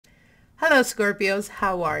Hello Scorpios,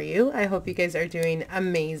 how are you? I hope you guys are doing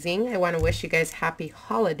amazing. I want to wish you guys happy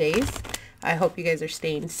holidays. I hope you guys are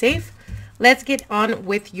staying safe. Let's get on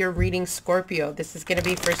with your reading, Scorpio. This is going to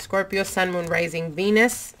be for Scorpio, Sun, Moon, Rising,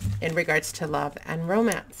 Venus in regards to love and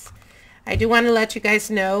romance. I do want to let you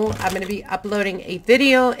guys know I'm going to be uploading a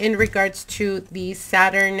video in regards to the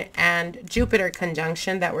Saturn and Jupiter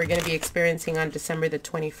conjunction that we're going to be experiencing on December the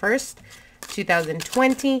 21st,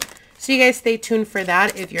 2020. So you guys stay tuned for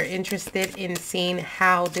that if you're interested in seeing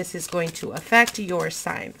how this is going to affect your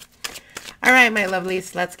sign. All right, my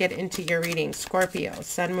lovelies, let's get into your reading. Scorpio,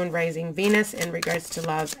 Sun, Moon, Rising, Venus in regards to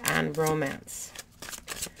love and romance.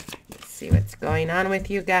 Let's see what's going on with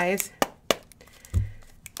you guys.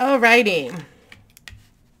 Alrighty.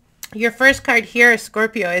 Your first card here,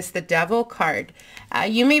 Scorpio, is the Devil card.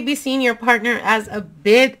 You may be seeing your partner as a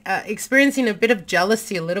bit, experiencing a bit of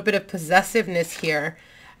jealousy, a little bit of possessiveness here.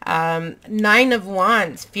 Nine of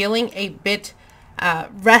Wands, feeling a bit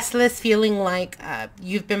restless, feeling like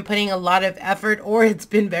you've been putting a lot of effort, or it's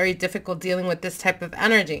been very difficult dealing with this type of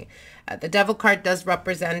energy. The Devil card does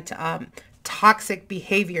represent toxic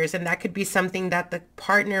behaviors, and that could be something that the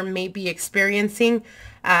partner may be experiencing.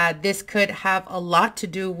 This could have a lot to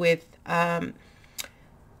do with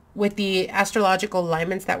the astrological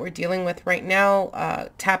alignments that we're dealing with right now,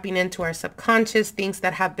 tapping into our subconscious, things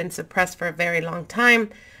that have been suppressed for a very long time.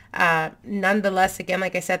 Nonetheless, again,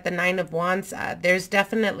 like I said, the Nine of Wands, there's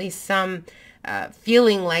definitely some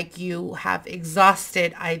feeling like you have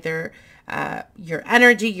exhausted either your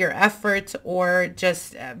energy, your efforts, or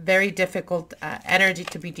just very difficult energy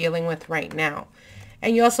to be dealing with right now.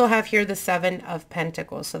 And you also have here the Seven of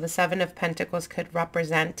Pentacles. So the Seven of Pentacles could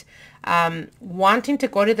represent wanting to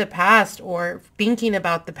go to the past or thinking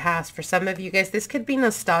about the past. For some of you guys, this could be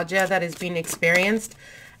nostalgia that is being experienced.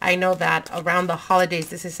 I know that around the holidays,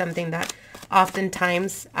 this is something that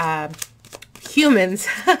oftentimes humans,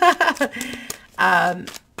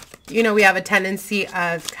 you know, we have a tendency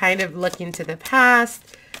of kind of looking to the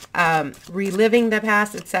past, reliving the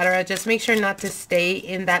past, etc. Just make sure not to stay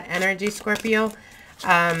in that energy, Scorpio.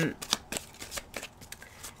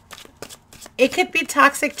 It could be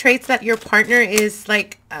toxic traits that your partner is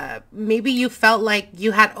like, maybe you felt like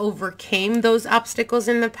you had overcame those obstacles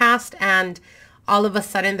in the past and all of a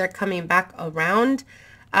sudden they're coming back around.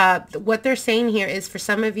 What they're saying here is, for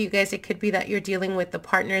some of you guys, it could be that you're dealing with the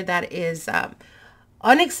partner that is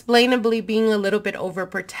unexplainably being a little bit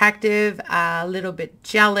overprotective, a little bit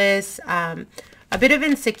jealous, a bit of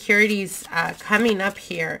insecurities coming up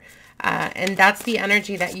here. And that's the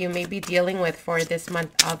energy that you may be dealing with for this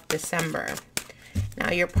month of December.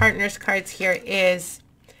 Now, your partner's cards here is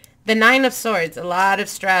the Nine of Swords, a lot of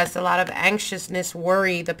stress, a lot of anxiousness,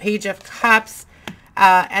 worry, the Page of Cups,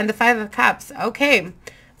 and the Five of Cups. Okay.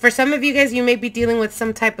 For some of you guys, you may be dealing with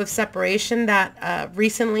some type of separation that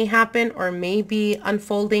recently happened or may be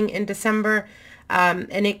unfolding in December.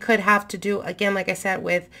 And it could have to do, again, like I said,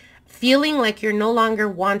 with feeling like you're no longer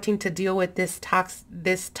wanting to deal with this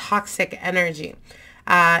toxic energy.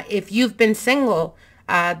 If you've been single,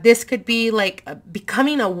 this could be like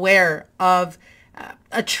becoming aware of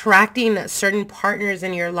attracting certain partners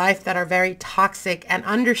in your life that are very toxic and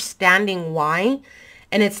understanding why.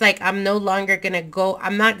 And it's like, I'm no longer going to go,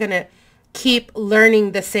 I'm not going to keep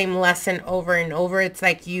learning the same lesson over and over. It's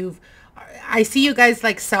like I see you guys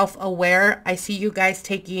like self-aware. I see you guys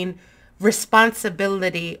taking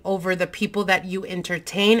responsibility over the people that you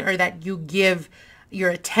entertain or that you give your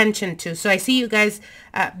attention to. So I see you guys,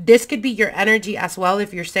 this could be your energy as well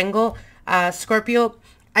if you're single, Scorpio.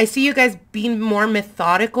 I see you guys being more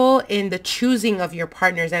methodical in the choosing of your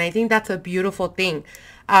partners, and I think that's a beautiful thing.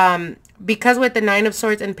 Because with the Nine of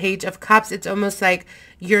Swords and Page of Cups, it's almost like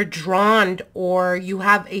you're drawn, or you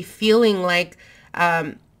have a feeling like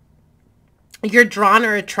you're drawn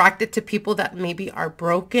or attracted to people that maybe are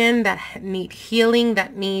broken, that need healing,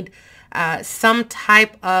 that need some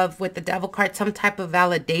type of, with the Devil card, some type of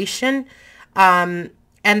validation. And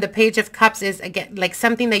the Page of Cups is, again, like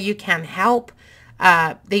something that you can't help.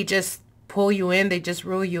 They just pull you in, they just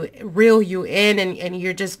reel you in, and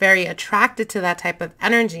you're just very attracted to that type of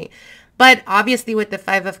energy. But obviously with the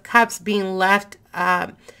Five of Cups, being left,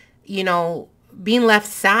 you know, being left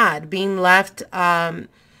sad, being left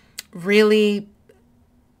really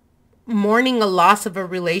mourning a loss of a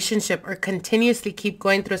relationship, or continuously keep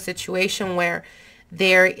going through a situation where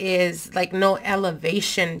there is like no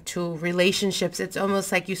elevation to relationships. It's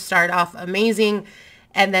almost like you start off amazing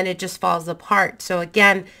and then it just falls apart. So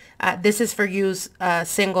again, this is for you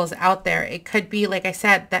singles out there. It could be, like I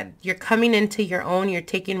said, that you're coming into your own, you're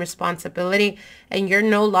taking responsibility, and you're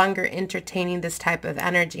no longer entertaining this type of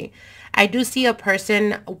energy. I do see a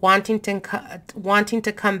person wanting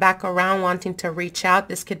to come back around, wanting to reach out.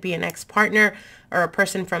 This could be an ex-partner or a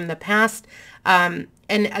person from the past. And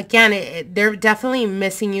again, they're definitely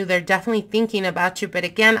missing you. They're definitely thinking about you. But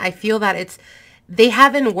again, I feel that they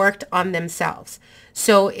haven't worked on themselves.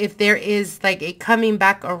 So if there is like a coming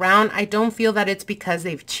back around, I don't feel that it's because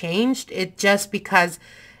they've changed. It's just because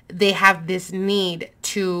they have this need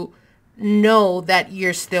to know that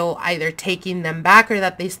you're still either taking them back or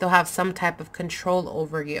that they still have some type of control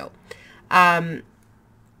over you.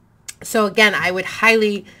 So again, I would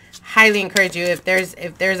highly encourage you, if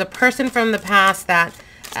there's a person from the past that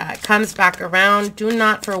comes back around, do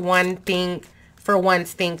not for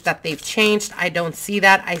once think that they've changed. I don't see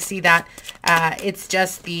that. I see that it's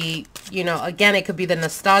just the, again, it could be the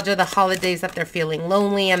nostalgia, the holidays, that they're feeling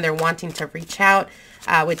lonely and they're wanting to reach out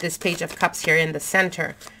with this Page of Cups here in the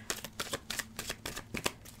center.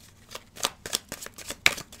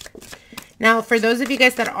 Now, for those of you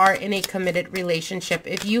guys that are in a committed relationship,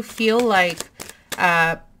 if you feel like,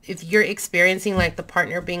 if you're experiencing like the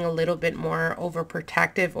partner being a little bit more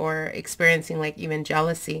overprotective or experiencing like even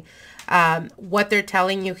jealousy, what they're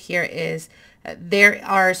telling you here is there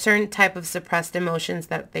are certain type of suppressed emotions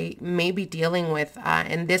that they may be dealing with.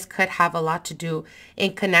 And this could have a lot to do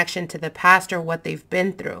in connection to the past or what they've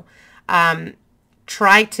been through.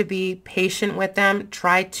 Try to be patient with them.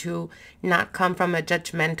 Try to not come from a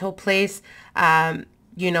judgmental place. Try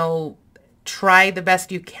the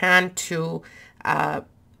best you can to, I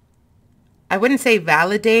wouldn't say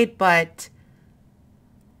validate, but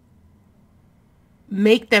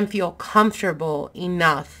make them feel comfortable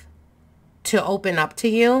enough to open up to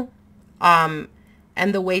you. And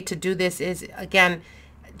the way to do this is, again,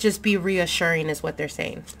 just be reassuring is what they're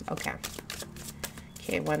saying. Okay.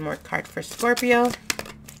 Okay, one more card for Scorpio.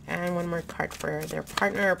 And one more card for their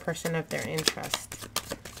partner or person of their interest.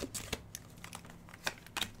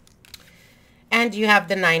 And you have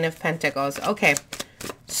the Nine of Pentacles. Okay.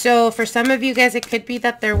 So for some of you guys, it could be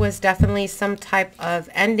that there was definitely some type of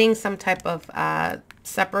ending, some type of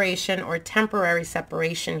separation or temporary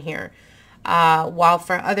separation here. While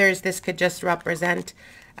for others, this could just represent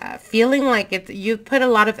feeling like you've put a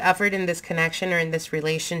lot of effort in this connection or in this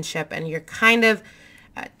relationship, and you're kind of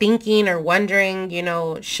thinking or wondering,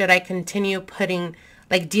 should I continue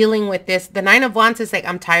dealing with this? The Nine of Wands is like,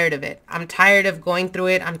 I'm tired of it. I'm tired of going through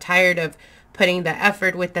it. I'm tired of putting the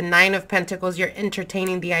effort. With the Nine of Pentacles, you're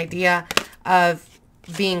entertaining the idea of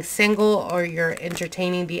being single, or you're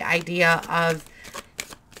entertaining the idea of,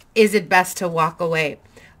 is it best to walk away?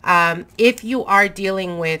 If you are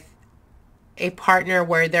dealing with a partner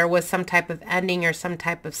where there was some type of ending or some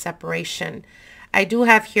type of separation, I do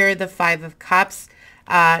have here the Five of Cups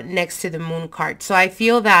next to the Moon card. So I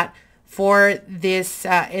feel that for this,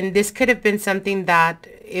 and this could have been something that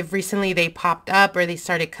if recently they popped up or they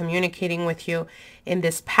started communicating with you in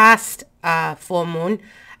this past full moon,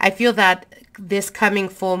 I feel that this coming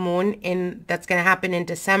full moon that's going to happen in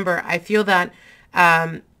December, I feel that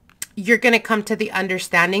you're going to come to the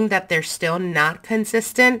understanding that they're still not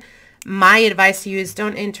consistent. My advice to you is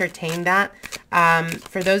don't entertain that.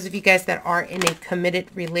 For those of you guys that are in a committed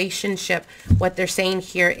relationship, what they're saying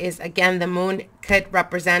here is, again, the moon could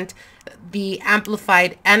represent the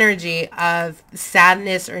amplified energy of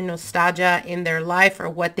sadness or nostalgia in their life or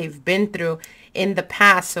what they've been through in the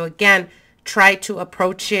past. So again, try to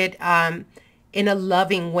approach it in a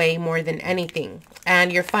loving way more than anything.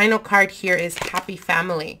 And your final card here is Happy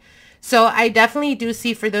Family. So I definitely do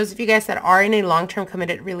see, for those of you guys that are in a long-term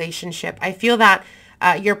committed relationship, I feel that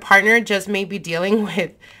your partner just may be dealing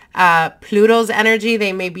with Pluto's energy.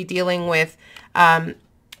 They may be dealing with a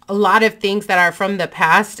lot of things that are from the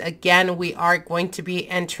past. Again, we are going to be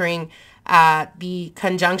entering the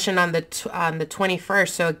conjunction on the 21st.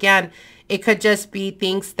 So again, it could just be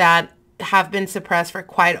things that have been suppressed for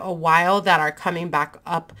quite a while that are coming back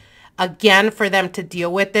up again for them to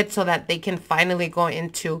deal with it, so that they can finally go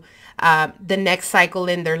into the next cycle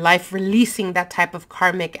in their life, releasing that type of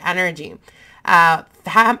karmic energy.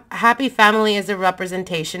 Happy Family is a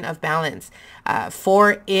representation of balance.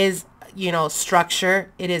 4 is,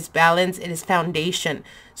 structure. It is balance. It is foundation.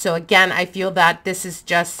 So again, I feel that this is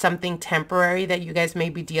just something temporary that you guys may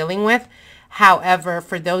be dealing with. However,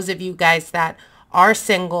 for those of you guys that are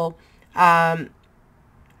single,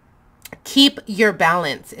 keep your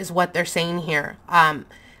balance is what they're saying here.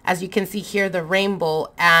 As you can see here, the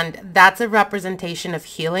rainbow, and that's a representation of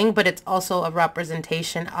healing, but it's also a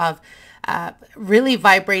representation of really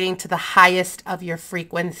vibrating to the highest of your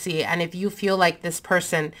frequency. And if you feel like this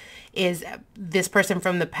person is this person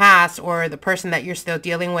from the past, or the person that you're still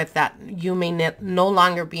dealing with that you may no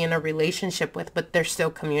longer be in a relationship with, but there's still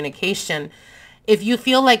communication, if you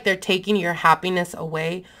feel like they're taking your happiness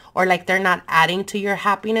away, or like they're not adding to your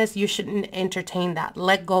happiness, you shouldn't entertain that.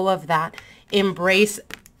 Let go of that. Embrace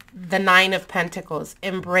the Nine of Pentacles.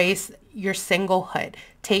 Embrace your singlehood.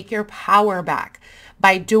 Take your power back.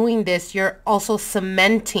 By doing this, you're also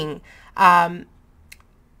cementing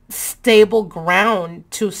stable ground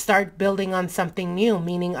to start building on something new,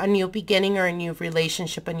 meaning a new beginning or a new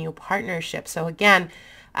relationship, a new partnership. So again,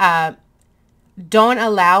 don't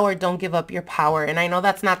allow or don't give up your power. And I know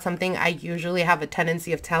that's not something I usually have a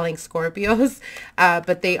tendency of telling Scorpios,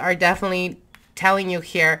 but they are definitely telling you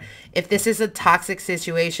here, if this is a toxic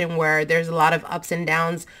situation where there's a lot of ups and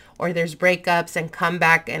downs, or there's breakups and come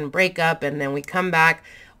back and break up and then we come back,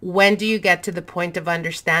 when do you get to the point of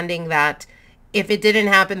understanding that if it didn't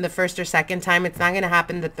happen the first or second time, it's not going to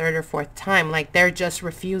happen the third or fourth time? Like, they're just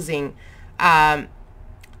refusing to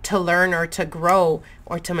learn or to grow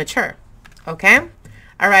or to mature. Okay?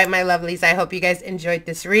 All right, my lovelies. I hope you guys enjoyed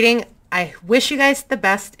this reading. I wish you guys the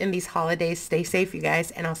best in these holidays. Stay safe, you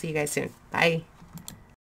guys, and I'll see you guys soon. Bye.